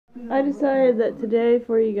I decided that today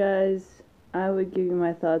for you guys, I would give you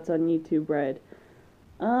my thoughts on YouTube Red.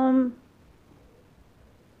 I'm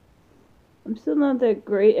still not that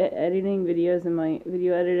great at editing videos, and my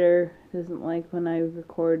video editor doesn't like when I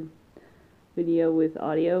record video with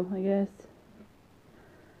audio, I guess.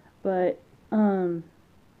 But, I'm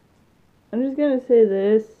just gonna say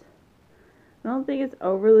this. I don't think it's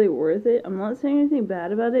overly worth it. I'm not saying anything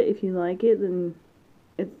bad about it. If you like it, then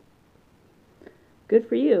it's good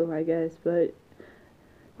for you, I guess. But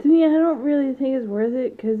to me, I don't really think it's worth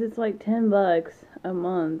it because it's like $10 a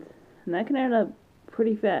month, and that can add up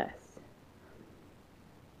pretty fast.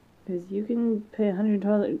 Because you can pay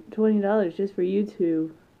 $120 just for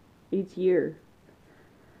YouTube each year.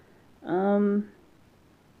 And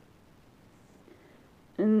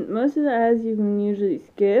most of the ads you can usually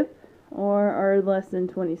skip or are less than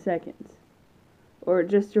 20 seconds. Or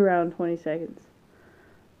just around 20 seconds.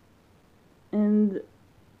 And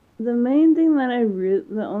the only thing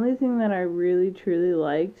that I really truly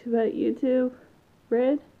liked about YouTube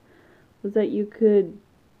Red was that you could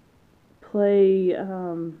play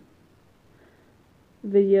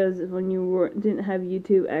videos when you didn't have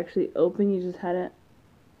YouTube actually open. You just had it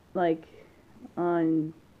like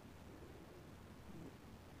on,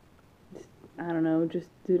 I don't know, just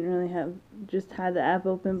had the app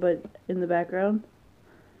open but in the background,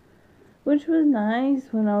 which was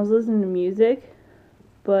nice when I was listening to music,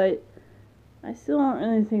 but I still don't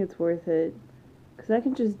really think it's worth it, because I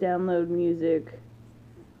can just download music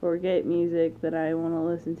or get music that I want to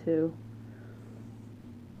listen to.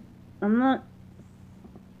 I'm not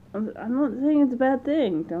saying it's a bad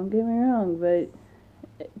thing, don't get me wrong, but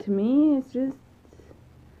to me, it's just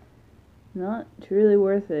not truly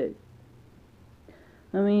worth it.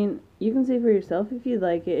 I mean, you can see for yourself if you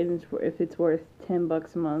like it and if it's worth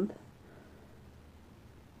 $10 a month.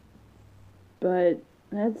 But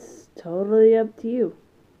that's totally up to you.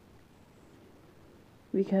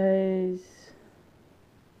 Because,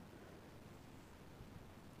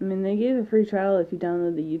 I mean, they give a free trial if you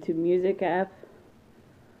download the YouTube Music app.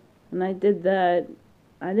 And I did that.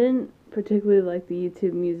 I didn't particularly like the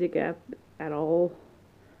YouTube Music app at all.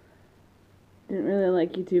 Didn't really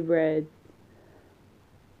like YouTube Red.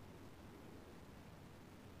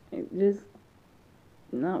 It just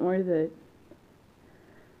not worth it.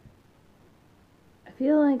 I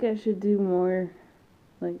feel like I should do more,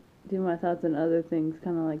 like, do my thoughts on other things,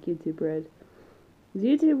 kind of like YouTube Red.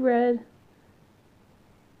 YouTube Red,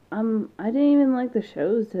 I didn't even like the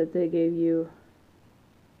shows that they gave you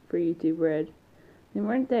for YouTube Red. They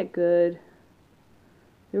weren't that good.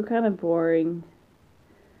 They were kind of boring.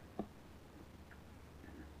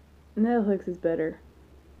 Netflix is better.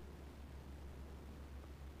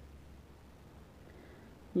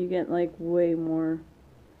 You get like way more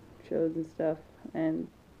shows and stuff, and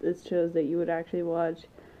it's shows that you would actually watch,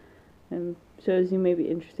 and shows you may be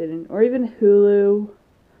interested in, or even Hulu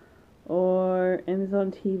or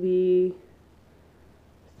Amazon TV,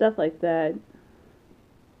 stuff like that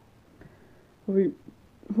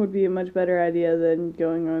would be a much better idea than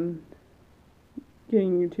getting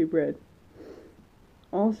YouTube Red.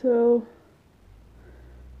 Also,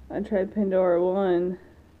 I tried Pandora 1.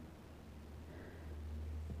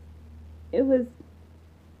 It was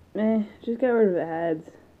just got rid of ads.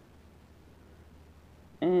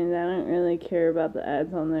 And I don't really care about the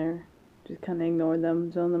ads on there. Just kind of ignore them,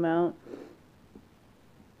 zone them out.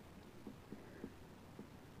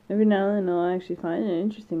 Every now and then I'll actually find an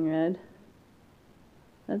interesting ad.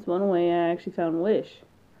 That's one way I actually found Wish.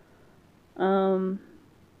 That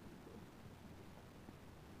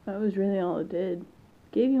was really all it did.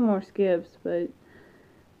 Gave you more skips, but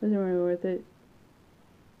wasn't really worth it.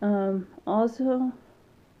 Also,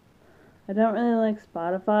 I don't really like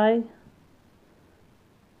Spotify,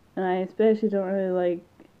 and I especially don't really like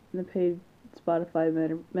the paid Spotify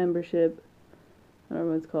membership,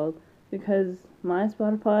 whatever it's called, because my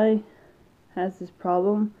Spotify has this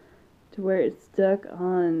problem to where it's stuck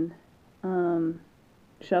on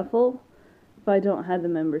shuffle if I don't have the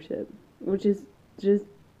membership, which is just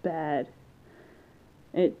bad.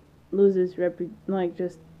 It loses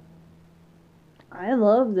I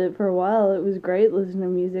loved it for a while. It was great listening to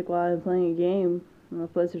music while I'm playing a game on the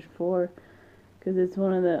PlayStation 4, because it's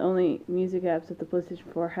one of the only music apps that the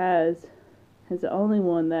PlayStation 4 has. It's the only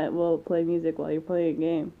one that will play music while you're playing a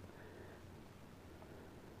game.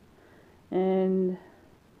 And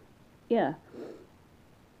yeah,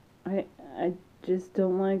 I just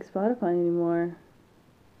don't like Spotify anymore.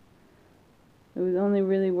 It was only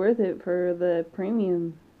really worth it for the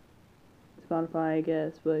premium Spotify, I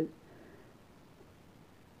guess, but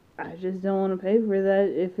I just don't want to pay for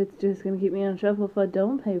that if it's just going to keep me on shuffle if I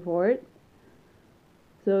don't pay for it.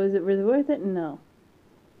 So is it really worth it? No.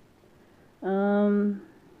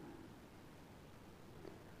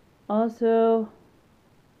 Also,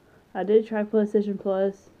 I did try PlayStation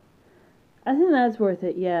Plus. I think that's worth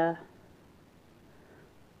it, yeah.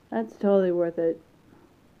 That's totally worth it.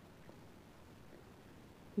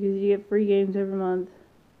 Because you get free games every month.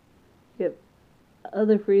 You get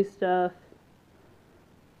other free stuff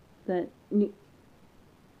that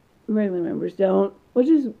regular members don't. Which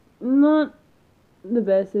is not the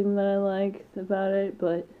best thing that I like about it,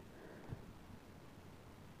 but...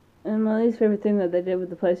 And my least favorite thing that they did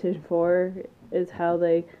with the PlayStation 4 is how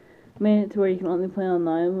they made it to where you can only play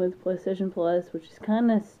online with PlayStation Plus, which is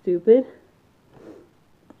kind of stupid.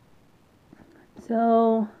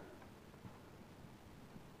 So,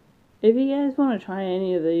 if you guys want to try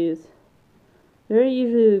any of these, there are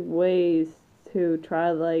usually ways to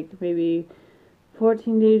try, like, maybe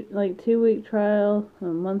 14-day, like, 2-week trial, a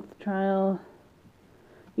month trial.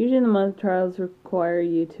 Usually the month trials require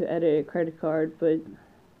you to edit a credit card, but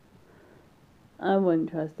I wouldn't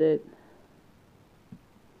trust it.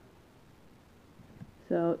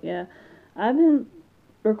 So, yeah. I've been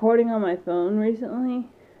recording on my phone recently.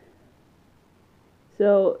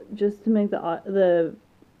 So, just to make the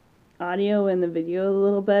audio and the video a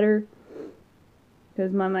little better.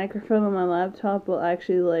 Because my microphone on my laptop will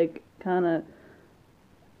actually, like, kind of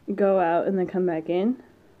go out and then come back in.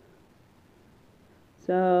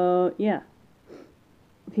 So, yeah.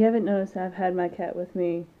 If you haven't noticed, I've had my cat with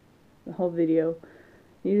me the whole video.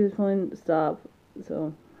 He just wouldn't stop,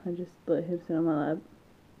 so I just let him sit on my lap.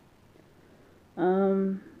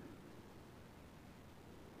 I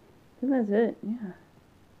think that's it, yeah.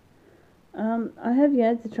 I have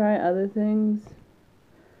yet to try other things,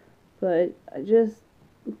 but I just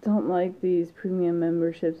don't like these premium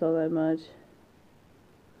memberships all that much.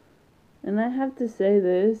 And I have to say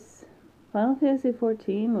this, Final Fantasy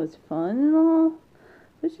XIV was fun and all,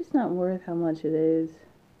 but it's just not worth how much it is.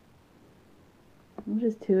 It's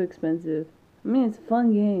just too expensive. I mean, it's a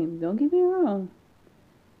fun game, don't get me wrong.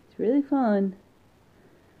 It's really fun.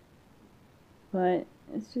 But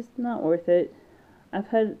it's just not worth it. I've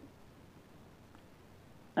had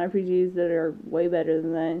RPGs that are way better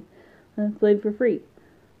than that, and I've played for free.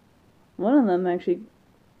 One of them, actually,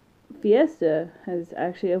 Fiesta, has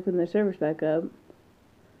actually opened their servers back up,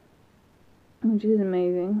 which is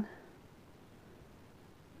amazing.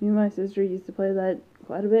 Me and my sister used to play that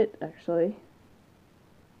quite a bit, actually.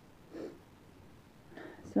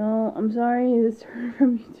 So, I'm sorry this turned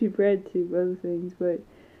from YouTube Red to other things, but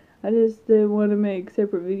I just want to make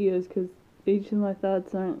separate videos because each of my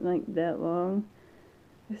thoughts aren't like that long.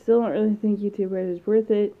 I still don't really think YouTube Red is worth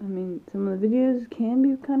it. I mean, some of the videos can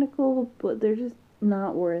be kind of cool, but they're just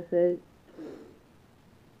not worth it.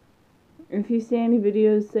 If you see any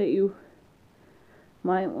videos that you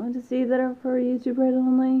might want to see that are for YouTube Red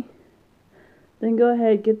only, then go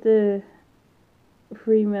ahead, get the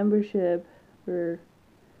free membership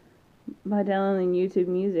by downloading the YouTube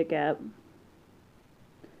Music app.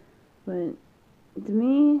 But to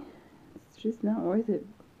me, it's just not worth it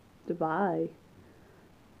to buy.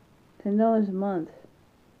 $10 a month.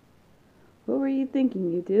 What were you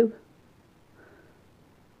thinking, YouTube?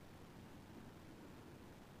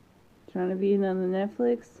 Trying to be on the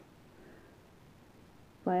Netflix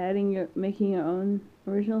by making your own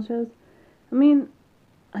original shows? I mean,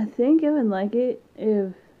 I think I would like it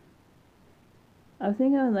a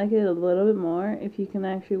little bit more if you can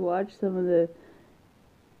actually watch some of the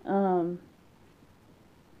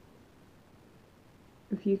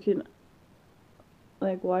if you can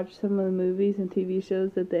like watch some of the movies and TV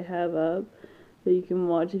shows that they have up that you can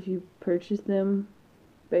watch if you purchase them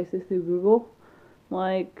basically through Google,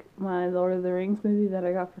 like my Lord of the Rings movie that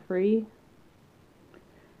I got for free.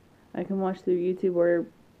 I can watch through YouTube or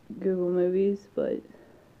Google Movies, but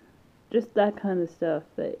just that kind of stuff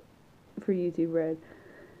that for YouTube Red,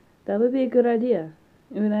 that would be a good idea.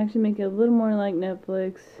 It would actually make it a little more like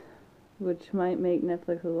Netflix, which might make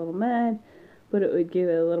Netflix a little mad, but it would give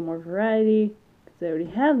it a little more variety, because they already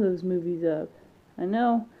have those movies up. I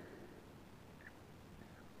know.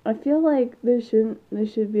 I feel like they should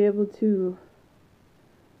be able to,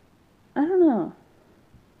 I don't know.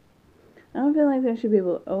 I don't feel like they should be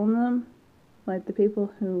able to own them, like the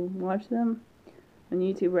people who watch them on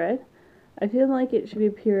YouTube Red. I feel like it should be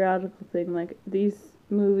a periodical thing, like these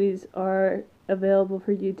movies are available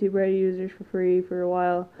for YouTube Red users for free for a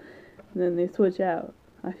while, and then they switch out.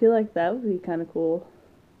 I feel like that would be kind of cool.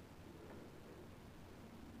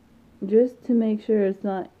 Just to make sure it's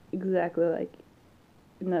not exactly like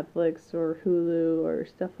Netflix or Hulu or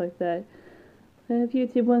stuff like that. And if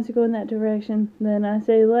YouTube wants to go in that direction, then I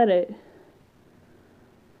say let it.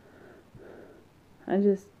 I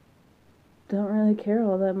just don't really care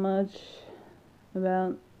all that much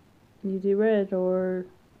about YouTube Red or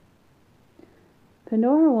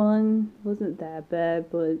Pandora one wasn't that bad,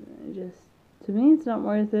 but just to me it's not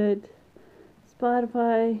worth it.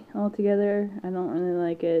 Spotify altogether, I don't really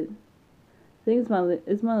like it. I think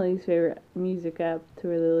it's my least favorite music app to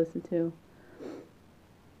really listen to.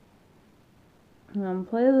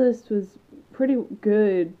 Playlist was pretty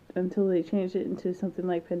good until they changed it into something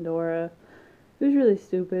like Pandora. It was really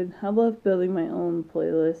stupid. I love building my own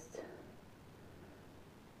playlist,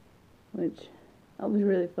 which that was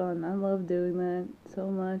really fun. I love doing that so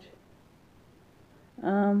much.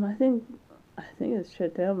 I think it's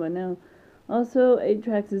shut down by now. Also, 8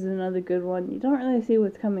 Tracks is another good one. You don't really see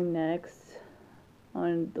what's coming next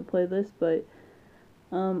on the playlist, but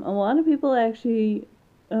a lot of people actually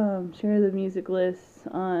share the music lists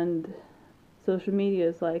on social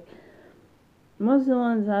medias. Like, most of the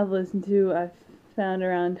ones I've listened to, I've found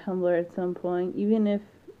around Tumblr at some point, even if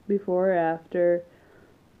before or after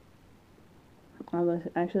I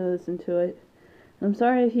actually listened to it. I'm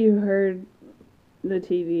sorry if you heard the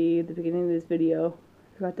TV at the beginning of this video.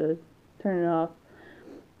 I forgot to turn it off.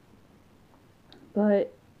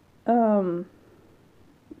 But, from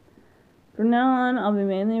now on, I'll be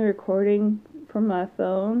mainly recording from my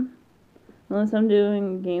phone, unless I'm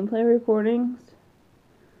doing gameplay recordings.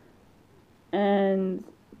 And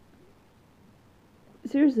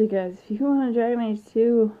seriously, guys, if you want a Dragon Age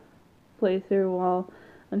 2 playthrough while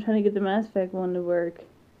I'm trying to get the Mass Effect one to work,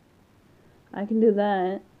 I can do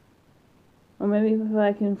that. Or maybe if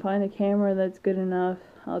I can find a camera that's good enough,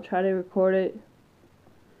 I'll try to record it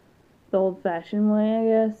the old-fashioned way, I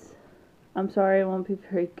guess. I'm sorry it won't be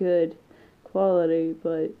very good quality,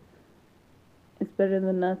 but it's better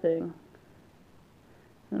than nothing.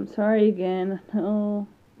 I'm sorry again. I know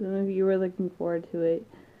some of you were looking forward to it.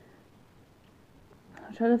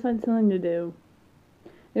 I'll try to find something to do.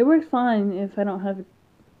 It works fine if I don't have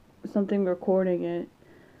something recording it.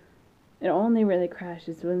 It only really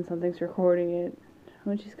crashes when something's recording it,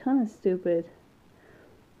 which is kind of stupid.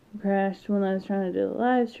 It crashed when I was trying to do a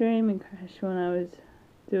live stream, and crashed when I was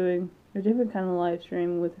doing a different kind of live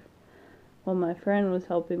stream while my friend was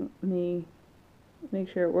helping me make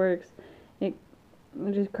sure it works. It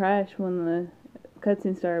just crashed when the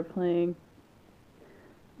cutscene started playing.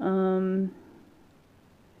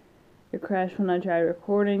 It crashed when I tried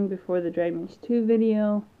recording before the Dragon Age 2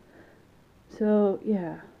 video. So,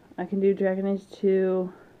 yeah. I can do Dragon Age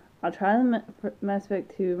 2. I'll try the Mass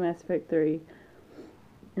Effect 2, Mass Effect 3.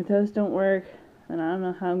 If those don't work, then I don't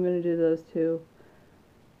know how I'm going to do those two.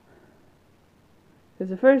 Because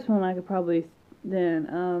the first one I could probably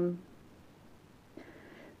then,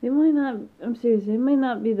 they might not, I'm serious, they might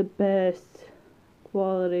not be the best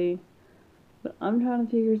quality, but I'm trying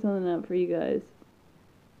to figure something out for you guys.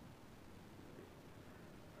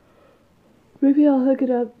 Maybe I'll hook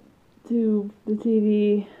it up to the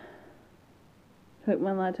TV, hook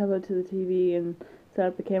my laptop up to the TV and set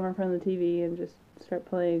up the camera from the TV and just start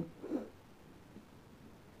playing.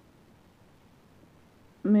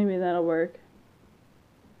 Maybe that'll work.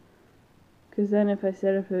 Because then if I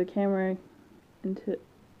set up the camera into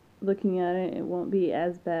looking at it, it won't be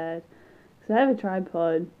as bad. Because I have a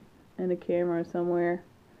tripod and a camera somewhere.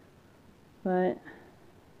 But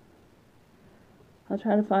I'll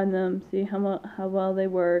try to find them, see how well they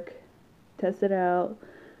work, test it out.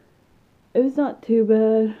 If it's not too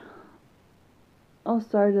bad, I'll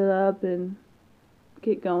start it up and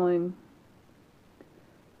get going.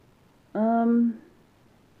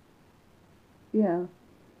 Yeah.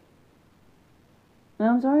 And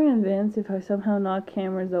I'm sorry in advance if I somehow knock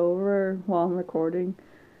cameras over while I'm recording,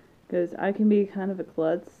 because I can be kind of a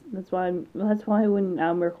klutz. That's why when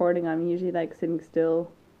I'm recording, I'm usually like sitting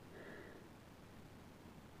still.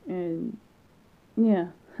 And yeah,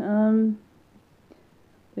 but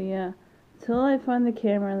yeah, until I find the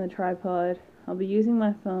camera and the tripod, I'll be using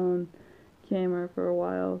my phone camera for a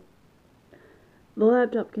while. The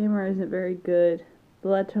laptop camera isn't very good. The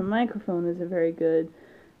laptop microphone isn't very good,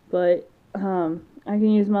 but I can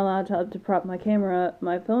use my laptop to prop my camera up,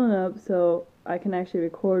 my phone up, so I can actually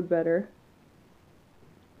record better.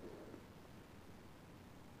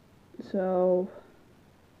 So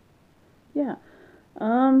yeah,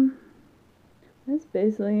 that's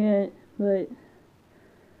basically it. But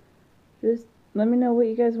just let me know what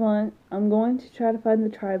you guys want. I'm going to try to find the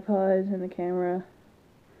tripod and the camera.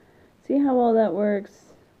 See how well that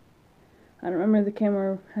works. I don't remember if the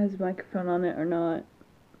camera has a microphone on it or not.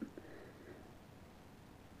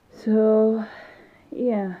 So,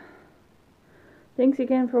 yeah. Thanks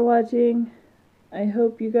again for watching. I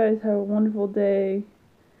hope you guys have a wonderful day.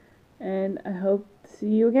 And I hope to see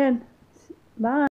you again. Bye.